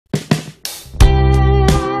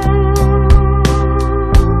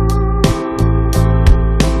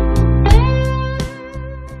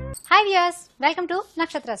Viewers welcome to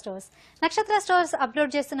నక్షత్ర stores. నక్షత్ర stores upload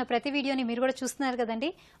చేస్తున్న ప్రతి వీడియోని మీరు కూడా చూస్తున్నారు కదండి.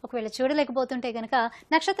 ఒకవేళ చూడలేకపోతుంటే గనక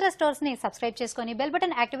నక్షత్ర స్టోర్స్ ని సబ్స్క్రైబ్ చేసుకొని బెల్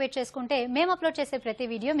బటన్ యాక్టివేట్ చేసుకుంటే మేము అప్లోడ్ చేసే ప్రతి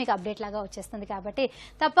వీడియో మీకు అప్డేట్ లాగా వచ్చేస్తుంది. కాబట్టి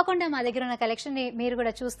తప్పకుండా మా దగ్గర ఉన్న కలెక్షన్ ని మీరు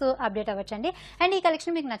కూడా చూస్తూ అప్డేట్ అవ్వచ్చండి. అండ్ ఈ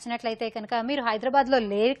కలెక్షన్ మీకు నచ్చినట్లయితే కనుక మీరు హైదరాబాద్ లో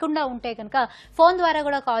లేకుండా ఉంటే కనుక ఫోన్ ద్వారా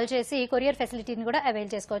కూడా కాల్ చేసి కొరియర్ ఫెసిలిటీని కూడా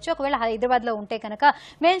అవైల్ చేసుకోవచ్చు. ఒకవేళ హైదరాబాద్ లో ఉంటే కనుక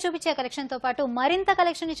మేము చూపించే కలెక్షన్ తో పాటు మరింత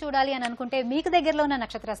కలెక్షన్ ని చూడాలి అని అనుకుంటే మీకు దగ్గరలో ఉన్న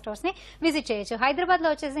నక్షత్ర స్టోర్స్ ని విజిట్ చేయొచ్చు. హైదరాబాద్ లో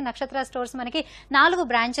వచ్చేసి నక్షత్ర స్టోర్స్ మనకి 4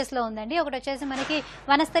 బ్రాంచెస్ లో ఉందండి. ఒకటి వచ్చేసి మనకి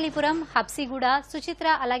వనస్థలిపురం, హబ్సిగూడ, సుచిత్ర,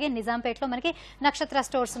 అలాగే నిజాంపేట్ లో మనకి నక్షత్ర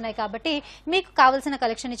స్టోర్స్ ఉన్నాయి. కాబట్టి మీకు కావాల్సిన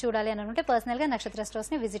కలెక్షన్ ని చూడాలి అని అనుకుంటే పర్సనల్ గా నక్షత్ర స్టోర్స్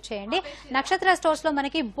ని విజిట్ చేయండి. నక్షత్ర స్టోర్స్ లో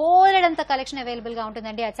మనకి బోలెడంత కలెక్షన్ అవైలబుల్ గా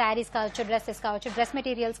ఉంటుందండి. ఆ శారీస్ కావచ్చు, డ్రెస్సెస్ కావచ్చు, డ్రెస్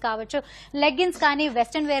మెటీరియల్స్ కావచ్చు, లెగ్గిన్స్ కానీ,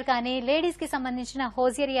 వెస్టర్న్ వేర్ కానీ, లేడీస్ కి సంబంధించిన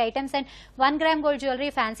హోజియరీ items and 1 gram gold jewellery,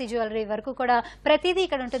 fancy jewellery వరకు కూడా ప్రతిదీ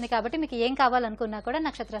ఇక్కడ ఉంటుంది. కాబట్టి మీకు ఏం కావాలనుకున్నా కూడా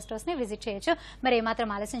నక్షత్ర స్టోర్స్ ని విజిట్ చేయొచ్చు. మరి ఏమాత్రం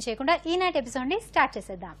ఆలస్యం చేయకుండా ఈనాటి ఎపిసోడ్ ని స్టార్ట్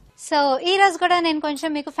చేసేద్దాం. సో ఈ రోజు కూడా నేను కొంచెం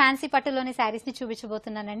మీకు ఫ్యాన్సీ పట్టులోని శారీస్ ని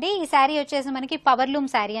చూపించబోతున్నానండి. ఈ శారీ వచ్చేసి మనకి పవర్ లూమ్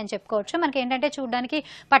శారీ అని చెప్పుకోవచ్చు. మనకి ఏంటంటే చూడడానికి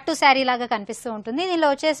పట్టు శారీ లాగా కనిపిస్తూ ఉంటుంది. దీనిలో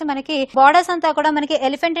వచ్చేసి మనకి బార్డర్స్ అంతా కూడా మనకి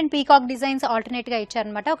elephant and peacock designs alternate గా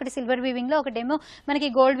ఇచ్చారనమాట. ఒకటి సిల్వర్ వీవింగ్ లో, ఒకటేమో మనకి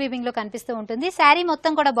గోల్డ్ వీవింగ్ లో కనిపిస్తూ ఉంటుంది. శారీ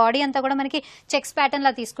మొత్తం కూడా బాడీ అంతా కూడా మనకి చెక్స్ ప్యాటర్న్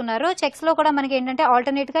లా తీసుకున్నారు. చెక్స్ లో కూడా మనకి ఏంటంటే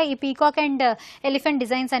ఆల్టర్నేట్ గా ఈ పీకాక్ అండ్ ఎలిఫెంట్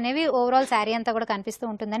డిజైన్స్ అనేవి ఓవరాల్ శారీ అంతా కూడా కనిపిస్తూ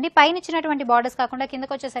ఉంటుందండి. పైన ఇచ్చినటువంటి బార్డర్స్ కాకుండా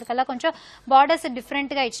కిందకు వచ్చేసరికల్లా కొంచెం బార్డర్స్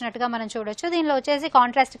డిఫరెంట్ గా ఇచ్చినట్టుగా మనం చూడొచ్చు. దీనిలో వచ్చేసి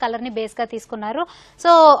కాంట్రాస్ట్ కలర్ ని బేస్ గా తీసుకున్నారు. సో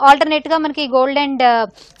ఆల్టర్నేట్ గా మనకి గోల్డ్ అండ్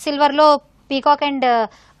సిల్వర్ లో పీకాక్ అండ్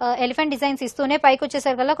ఎలిఫెంట్ డిజైన్స్ ఇస్తూనే పైకి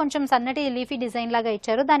వచ్చేసరికల్లా కొంచెం సన్నటి లీఫీ డిజైన్ లాగా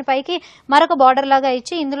ఇచ్చారు. దానిపైకి మరొక బార్డర్ లాగా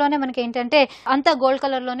ఇచ్చి ఇందులోనే మనకి ఏంటంటే అంతా గోల్డ్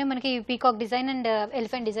కలర్ లోనే మనకి peacock design and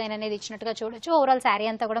elephant design అనేది ఇచ్చినట్టుగా చూడొచ్చు. ఓవరాల్ శారీ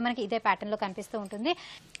అంతా కూడా మనకి ఇదే ప్యాటర్న్ లో కనిపిస్తూ ఉంటుంది.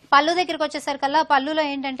 పళ్ళు దగ్గరికి వచ్చేసరికల్లా పళ్ళులో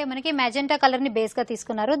ఏంటంటే మనకి మెజెంటా కలర్ ని బేస్ గా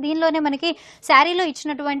తీసుకున్నారు. దీనిలోనే మనకి శారీలో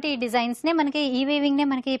ఇచ్చినటువంటి డిజైన్స్ ని మనకి ఈ వీవింగ్ నే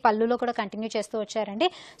మనకి పళ్ళులో కూడా కంటిన్యూ చేస్తూ వచ్చారండి.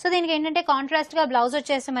 సో దీనికి ఏంటంటే కాంట్రాస్ట్ గా బ్లౌజ్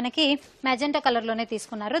వచ్చేసి మనకి మెజెంటా కలర్ లోనే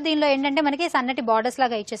తీసుకున్నారు. దీనిలో ఏంటంటే మనకి సన్నటి బార్డర్స్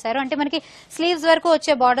లాగా ఇచ్చేసారు. అంటే మనకి స్లీవ్స్ వరకు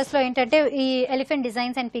వచ్చే బార్డర్స్ లో ఏంటంటే ఈ elephant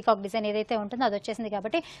designs and peacock design ఏదైతే ఉంటుందో అది వచ్చేసింది.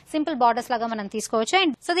 కాబట్టి సింపుల్ బార్డర్స్ లాగా మనం తీసుకోవచ్చు.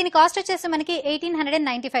 అండ్ సో దీని కాస్ట్ వచ్చేసి మనకి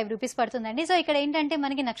 1895 రూపీస్ పడుతుందండి. సో ఇక్కడ ఏంటంటే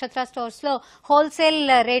మనకి నక్షత్ర స్టోర్స్ లో హోల్సేల్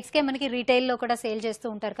రేట్స్ కే మనకి రీటైల్ లో కూడా సేల్ చేస్తూ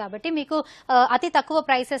ఉంటారు. కాబట్టి మీకు అతి తక్కువ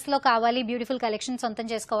ప్రైసెస్ లో కావాలి, బ్యూటిఫుల్ కలెక్షన్ సొంతం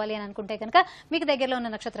చేసుకోవాలి అని అనుకుంటే కనుక మీకు దగ్గరలో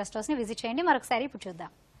ఉన్న నక్షత్ర స్టోర్స్ ని విజిట్ చేయండి. మరొకసారి ఇప్పుడు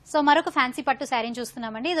చూద్దాం. సో మరొక ఫ్యాన్సీ పట్టు శారీని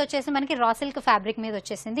చూస్తున్నామండి. ఇది వచ్చేసి మనకి రా సిల్క్ ఫ్యాబ్రిక్ మీద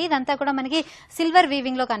వచ్చేసింది. ఇదంతా కూడా మనకి సిల్వర్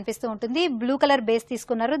వీవింగ్ లో కనిపిస్తూ ఉంటుంది. బ్లూ కలర్ బేస్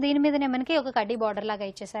తీసుకున్నారు. దీని మీదనే మనకి ఒక కడ్డీ బార్డర్ లాగా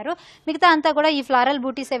ఇచ్చేసారు. మిగతా అంతా కూడా ఈ ఫ్లారల్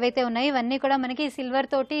బూటీస్ ఏవైతే ఉన్నాయో ఇవన్నీ కూడా మనకి సిల్వర్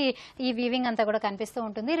తోటి ఈ వీవింగ్ అంతా కూడా కనిపిస్తూ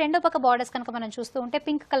ఉంటుంది. రెండో పక్క బార్డర్స్ కనుక మనం చూస్తూ ఉంటే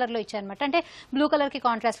పింక్ కలర్ లో ఇచ్చారనమాట. అంటే బ్లూ కలర్ కి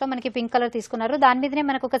కాంట్రాస్ట్ లో మనకి పింక్ కలర్ తీసుకున్నారు. దాని మీదనే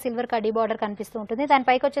మనకు ఒక సిల్వర్ కడ్డీ బార్డర్ కనిపిస్తూ ఉంటుంది. దాని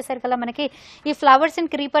పైకి వచ్చేసరికల్లా మనకి ఈ ఫ్లవర్స్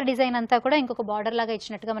అండ్ క్రీపర్ డిజైన్ అంతా కూడా ఇంకొక బార్డర్ లాగా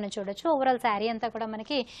ఇచ్చినట్టుగా మనం చూడొచ్చు. ఓవరాల్ శారీ అంతా కూడా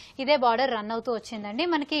మనకి ఇదే బార్డర్ రన్ అవుతూ వచ్చిందండి.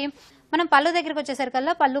 మనకి మనం పళ్ళు దగ్గరికి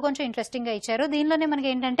వచ్చేసరికల్లా పళ్ళు కొంచెం ఇంట్రెస్టింగ్ గా ఇచ్చారు. దీనిలోనే మనకి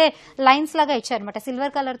ఏంటంటే లైన్స్ లాగా ఇచ్చారనమాట.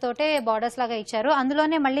 సిల్వర్ కలర్ తోటే బార్డర్స్ లాగా ఇచ్చారు.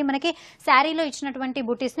 అందులోనే మళ్ళీ మనకి శారీలో ఇచ్చినటువంటి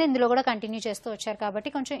బుటీస్ ని ఇందులో కూడా కంటిన్యూ చేస్తూ వచ్చారు. కాబట్టి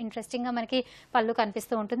కొంచెం ఇంట్రెస్టింగ్ గా మనకి పళ్ళు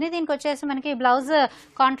కనిపిస్తూ ఉంటుంది. దీనికి వచ్చేసి మనకి బ్లౌజ్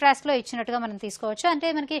కాంట్రాస్ట్ లో ఇచ్చినట్టుగా మనం తీసుకోవచ్చు. అంటే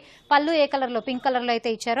మనకి పళ్ళు ఏ కలర్ లో పింక్ కలర్ లో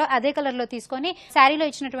అయితే ఇచ్చారో అదే కలర్ లో తీసుకొని శారీలో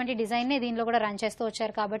ఇచ్చినటువంటి డిజైన్ ని దీనిలో కూడా రన్ చేస్తూ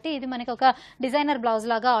వచ్చారు. కాబట్టి ఇది మనకి ఒక డిజైనర్ బ్లౌజ్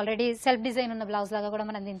లాగా ఆల్రెడీ సెల్ఫ్ డిజైన్ ఉన్న బ్లౌజ్ లాగా కూడా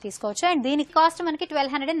మనం దీన్ని తీసుకోవచ్చు. అండ్ దీనికి కాస్ట్ మనకి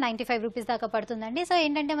 1295 రూపీస్ దాకా పడుతుందండి. సో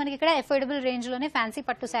ఏంటంటే మనకి ఇక్కడ అఫోర్డబుల్ రేంజ్ లోనే ఫ్యాన్సీ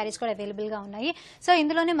పట్టు శారీస్ కూడా అవైలబుల్ గా ఉన్నాయి. సో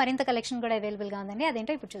ఇందులోనే మరింత కలెక్షన్ కూడా అవైలబుల్ గా ఉందండి.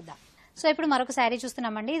 అదేంటో ఇప్పుడు చూద్దాం. సో ఇప్పుడు మరొక శారీ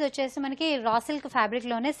చూస్తున్నామండి. ఇది వచ్చేసి మనకి రా సిల్క్ ఫ్యాబ్రిక్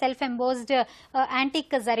లోనే self embossed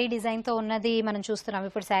antique zari design తో ఉన్నది మనం చూస్తున్నాం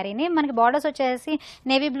ఇప్పుడు శారీని. మనకి బార్డర్స్ వచ్చేసి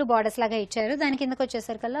నేవీ బ్లూ బార్డర్స్ లాగా ఇచ్చారు. దాని కిందకి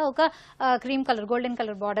వచ్చేసరికల్లా ఒక cream colour, golden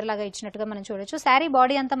colour border లాగా ఇచ్చినట్టుగా మనం చూడొచ్చు. శారీ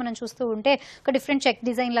బాడీ అంతా మనం చూస్తూ ఉంటే ఒక డిఫరెంట్ చెక్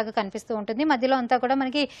డిజైన్ లాగా కనిపిస్తూ ఉంటుంది. మధ్యలో అంతా కూడా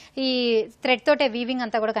మనకి ఈ థ్రెడ్ తోటే వీవింగ్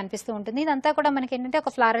అంతా కూడా కనిపిస్తూ ఉంటుంది. ఇదంతా కూడా మనకి ఏంటంటే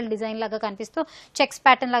ఒక ఫ్లారల్ డిజైన్ లాగా కనిపిస్తూ చెక్స్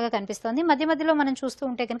ప్యాటర్న్ లాగా కనిపిస్తుంది. మధ్య మధ్యలో మనం చూస్తూ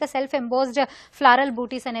ఉంటే కనుక సెల్ఫ్ ఎంబోస్డ్ ఫ్లారల్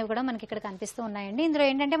బూటీస్ అనేవి కూడా మనకి ఇక్కడ కనిపిస్తూ ఉన్నాయండి. ఇందులో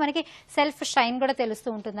ఏంటంటే మనకి సెల్ఫ్ షైన్ కూడా తెలుస్తూ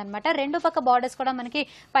ఉంటుంది అనమాట. రెండు పక్క బార్డర్స్ కూడా మనకి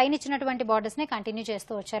పైన ఇచ్చినటువంటి బార్డర్స్ ని కంటిన్యూ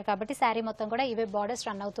చేస్తూ వచ్చారు. కాబట్టి శారీ మొత్తం కూడా ఇవే బార్డర్స్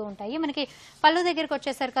రన్ అవుతూ ఉంటాయి. మనకి పళ్ళు దగ్గరికి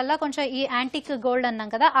వచ్చేసరికల్లా కొంచెం ఈ యాంటిక్ గోల్డ్ అన్నాం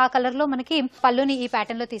కదా, ఆ కలర్ లో మనకి పళ్ళుని ఈ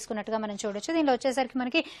ప్యాటర్న్ లో తీసుకున్నట్టుగా మనం చూడొచ్చు. దీనిలో వచ్చేసరికి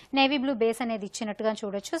మనకి నేవీ బ్లూ బేస్ అనేది ఇచ్చినట్టుగా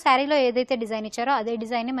చూడొచ్చు. శారీలో ఏదైతే డిజైన్ ఇచ్చారో అదే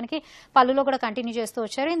డిజైన్ ని మనకి పళ్ళులో కూడా కంటిన్యూ చేస్తూ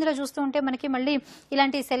వచ్చారు. ఇందులో చూస్తూ ఉంటే మనకి మళ్ళీ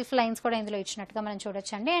ఇలాంటి సెల్ఫ్ లైన్స్ కూడా ఇందులో ఇచ్చినట్టుగా మనం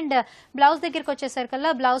చూడొచ్చు అండి. అండ్ బ్లౌజ్ దగ్గరికి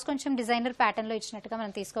వచ్చేసరికల్లా బ్లౌజ్ కొంచెం కొంచెం డిజైనర్ ప్యాటర్న్ లో ఇచ్చినట్టుగా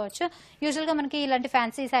మనం తీసుకోవచ్చు. యూజువల్ గా మనకి ఇలాంటి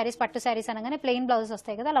ఫ్యాన్సీ శారీస్ పట్టు శారీస్ అనగానే ప్లెయిన్ బ్లౌజ్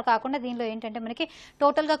వస్తాయి కదా, అలా కాకుండా దీనిలో ఏంటంటే మనకి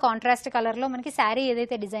టోటల్ గా కాంట్రాస్ట్ కలర్ లో మనకి శారీ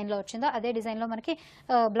ఏదైతే డిజైన్ లో వచ్చిందో అదే డిజైన్ లో మనకి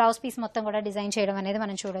బ్లౌజ్ పీస్ మొత్తం కూడా డిజైన్ చేయడం అనేది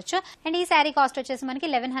మనం చూడొచ్చు. అండ్ ఈ శారీ కాస్ట్ వచ్చేసి మనకి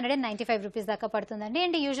 1195 రూపీస్ దాకా పడుతుందండి.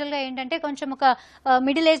 అండ్ యూజువల్ గా ఏంటంటే కొంచెం ఒక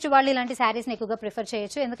మిడిల్ ఏజ్డ్ వాళ్ళు ఇలాంటి శారీస్ ని ఎక్కువగా ప్రిఫర్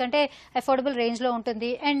చేయొచ్చు, ఎందుకంటే అఫోర్డబుల్ రేంజ్ లో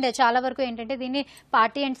ఉంటుంది. అండ్ చాలా వరకు ఏంటంటే దీన్ని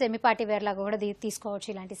party and semi party wear లాగా కూడా తీసుకోవచ్చు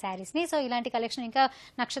ఇలాంటి శారీస్ ని. సో ఇలాంటి కలెక్షన్ ఇంకా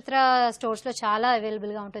నక్షత్ర స్టోర్స్ లో చాలా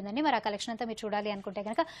అవైలబుల్ గా ఉంటుందండి. మరి ఆ కలెక్షన్ అంతా మీరు చూడాలి అనుకుంటే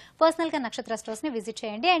కనుక పర్సనల్ గా నక్షత్ర స్టోర్స్ ని విజిట్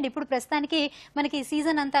చేయండి. అండ్ ఇప్పుడు ప్రస్తుతానికి మనకి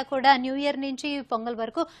సీజన్ అంతా కూడా న్యూ ఇయర్ నుంచి పొంగల్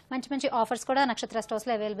వరకు మంచి మంచి ఆఫర్స్ కూడా నక్షత్ర స్టోర్స్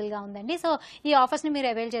లో అవైలబుల్ గా ఉందండి. సో ఈ ఆఫర్స్ ని మీరు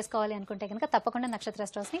అవైల్ చేసుకోవాలి అనుకుంటే కనుక తప్పకుండా నక్షత్ర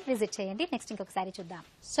స్టోర్స్ ని విజిట్ చేయండి. నెక్స్ట్ ఇంకొక శారీ చూద్దాం.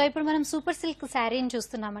 సో ఇప్పుడు మనం సూపర్ సిల్క్ శారీని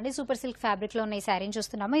చూస్తున్నామండి. సూపర్ సిల్క్ ఫ్యాబ్రిక్ లో ఉన్న ఈ శారీని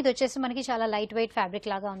చూస్తున్నాము. ఇది వచ్చేసి మనకి చాలా లైట్ వెయిట్ ఫ్యాబ్రిక్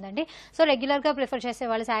లాగా ఉందండి. సో రెగ్యులర్ గా ప్రిఫర్ చేసే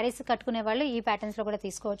వాళ్ళు, శారీస్ కట్టుకునే వాళ్ళు ఈ ప్యాటర్న్స్ లో కూడా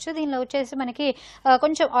తీసుకోవచ్చు. దీనిలో వచ్చేసి మనకి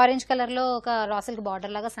కొంచెం ఆరెంజ్ కలర్ లో ఒక రా సిల్క్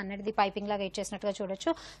బార్డర్ లాగా సన్నది పైపింగ్ లాగా ఇచ్చేసినట్టుగా చూడొచ్చు.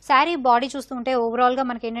 శారీ బాడీ చూస్తుంటే ఓవరాల్ గా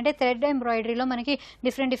మనకి ఏంటంటే థ్రెడ్ ఎంబ్రాయిడరీలో మనకి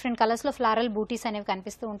డిఫరెంట్ కలర్స్ లో ఫ్లారల్ బూటీస్ అనేవి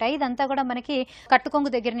కనిపిస్తూ ఉంటాయి. ఇదంతా కూడా మనకి కట్టుకొంగు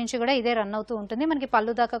దగ్గర నుంచి కూడా ఇదే రన్ అవుతూ ఉంటుంది. మనకి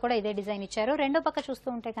పళ్ళు దాకా కూడా ఇదే డిజైన్ ఇచ్చారు. రెండో పక్క చూస్తూ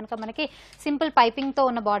ఉంటే కనుక మనకి సింపుల్ పైపింగ్ తో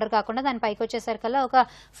ఉన్న బార్డర్ కాకుండా దాని పైకి వచ్చేసరికల్లా ఒక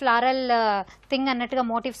ఫ్లారల్ థింగ్ అన్నట్టుగా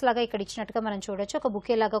మోటివ్స్ లాగా ఇక్కడ ఇచ్చినట్టుగా మనం చూడొచ్చు. ఒక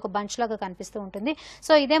బుకే లాగా, ఒక బంచ్ లాగా కనిపిస్తూ ఉంటుంది.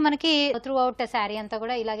 సో ఇదే మనకి త్రూ అవుట్ శారీ అంతా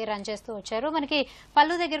కూడా ఇలాగే రన్ చేస్తూ వచ్చారు. మనకి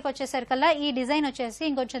పళ్ళు దగ్గరకు వచ్చేసరికల్లా ఈ డిజైన్ వచ్చేసి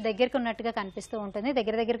ఇంకొంచెం దగ్గరకు ఉన్నట్టుగా కనిపిస్తూ ఉంటుంది.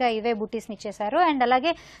 దగ్గరగా ఇవే బుటీస్ ని ఇచ్చేసారు. అండ్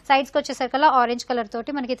అలాగే సైడ్స్ కి వచ్చేసరికల్లా ఆరెంజ్ కలర్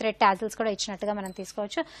తోటి మనకి థ్రెడ్ టాజిల్స్ కూడా ఇచ్చినట్టుగా మనం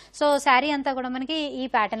తీసుకోవచ్చు. సో శారీ అంతా కూడా మనకి ఈ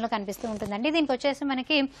ప్యాటర్న్ లో కనిపిస్తూ ఉంటుందండి. దీనికి వచ్చేసి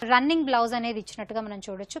మనకి రన్నింగ్ బ్లౌజ్ అనేది ఇచ్చినట్టుగా మనం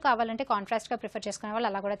చూడొచ్చు. కావాలంటే కాంట్రాస్ట్ గా ప్రిఫర్ చేసుకునే వాళ్ళు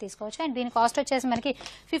అలా కూడా తీసుకోవచ్చు. అండ్ దీని కాస్ట్ వచ్చేసి మనకి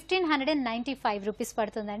 1595 రూపీస్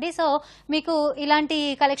పడుతుందండి. సో మీకు ఇలాంటి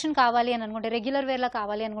కలెక్షన్ కావాలి అని అనుకుంటే, రెగ్యులర్ వేర్ లా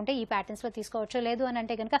కావాలి అనుకుంటే ఈ ప్యాటర్న్స్ లో తీసుకోవచ్చు. లేదు అని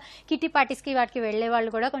అంటే కనుక కిట్టి పార్టీస్ కి వాటికి వెళ్లే వాళ్ళు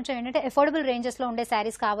కూడా కొంచెం ఏంటంటే అఫోర్డబుల్ రేంజెస్ లో ఉండే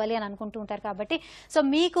శారీస్ కావాలి అని అనుకుంటూ ఉంటారు. కాబట్టి సో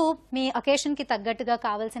మీకు మీ అకేషన్ కి తగ్గట్టుగా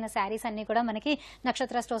కావాల్సిన శారీస్ అన్ని కూడా మనకి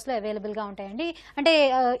నక్షత్ర స్టోర్స్ లో అవైలబుల్ గా ఉంటాయండి. అంటే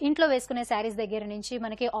ఇంట్లో వేసుకునే శారీస్ దగ్గర నుంచి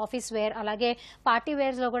మనకి ఆఫీస్ వేర్, అలాగే పార్టీ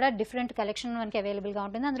వేర్స్ లో కూడా డిఫరెంట్ కలెక్షన్ మనకి అవైలబుల్ గా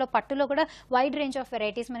ఉంటుంది. అందులో పట్టులో కూడా వైడ్ రేంజ్ ఆఫ్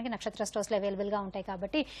వెరైటీస్ మనకి నక్షత్ర స్టోర్స్ లో అవైలబుల్ గా ఉంటాయి.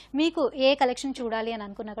 కాబట్టి మీకు ఏ కలెక్షన్ చూడాలి అని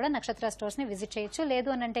అనుకున్నా కూడా నక్షత్ర స్టోర్స్ ని విజిట్ చేయొచ్చు. లేదు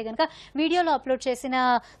అని అంటే కనుక వీడియోలో అప్లోడ్ చేసిన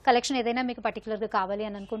కలెక్షన్ ఏదైనా మీకు పర్టికులర్ గా కావాలి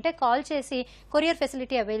అని అనుకుంటే కాల్ చేసి కొరియర్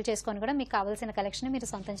ఫెసిలిటీ అవైల్ చేసుకొని కూడా మీకు కావాల్సిన కలెక్షన్ మీరు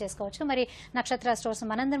సొంతం చేసుకోవచ్చు. మరి నక్షత్ర స్టోర్స్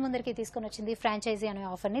మనందరి ముందరికి తీసుకొని వచ్చింది ఫ్రాంచైజీ అనే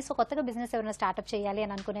ఆఫర్ ని. సో కొత్తగా బిజినెస్ ఎవరైనా స్టార్ట్అప్ చేయాలి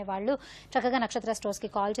అని అనుకునే వాళ్ళు చక్కగా నక్షత్ర స్టోర్స్ కి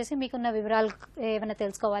కాల్ చేసి మీకున్న వివరాలు ఏమైనా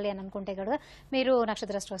తెలుసుకోవాలి అని అనుకుంటే కూడా మీరు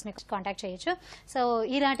నక్షత్ర స్టోర్స్ ని కాంటాక్ట్ చేయొచ్చు. సో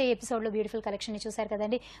ఇలాంటి ఎపిసోడ్ లో బ్యూటిఫుల్ కలెక్షన్ ని చూసారు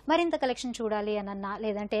కదండి. మరింత కలెక్షన్ చూడాలి అని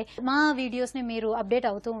లేదంటే మా వీడియోస్ ని మీరు అప్డేట్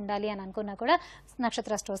అవుతూ ఉండాలి అని అనుకున్నా కూడా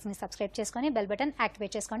నక్షత్ర స్టోర్స్ ని సబ్స్క్రైబ్ చేసుకొని బెల్ బటన్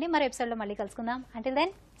యాక్టివేట్ చేసుకోండి. మరో ఎపిసోడ్ లో మళ్ళీ కలుసుకుందాం. Until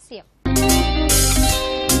then see you.